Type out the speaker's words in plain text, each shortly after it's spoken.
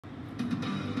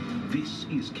This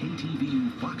is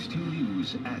KTVU Fox 2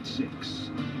 News at 6.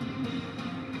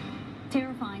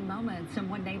 Terrifying moments in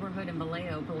one neighborhood in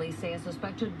Vallejo. Police say a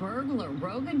suspected burglar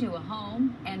broke into a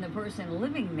home and the person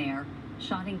living there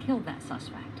shot and killed that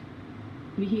suspect.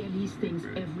 We hear these things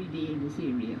every day in this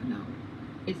area now.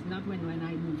 It's not when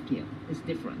I moved here. It's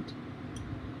different.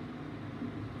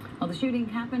 Well, the shooting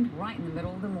happened right in the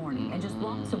middle of the morning and just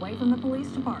blocks away from the police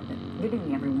department. Good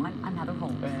evening, everyone. I'm Heather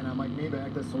Holmes. And I'm Mike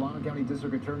Nebeck. The Solano County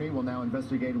District Attorney will now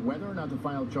investigate whether or not to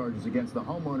file charges against the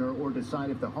homeowner or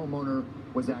decide if the homeowner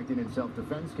was acting in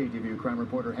self-defense. KTVU crime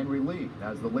reporter Henry Lee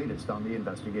has the latest on the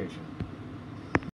investigation.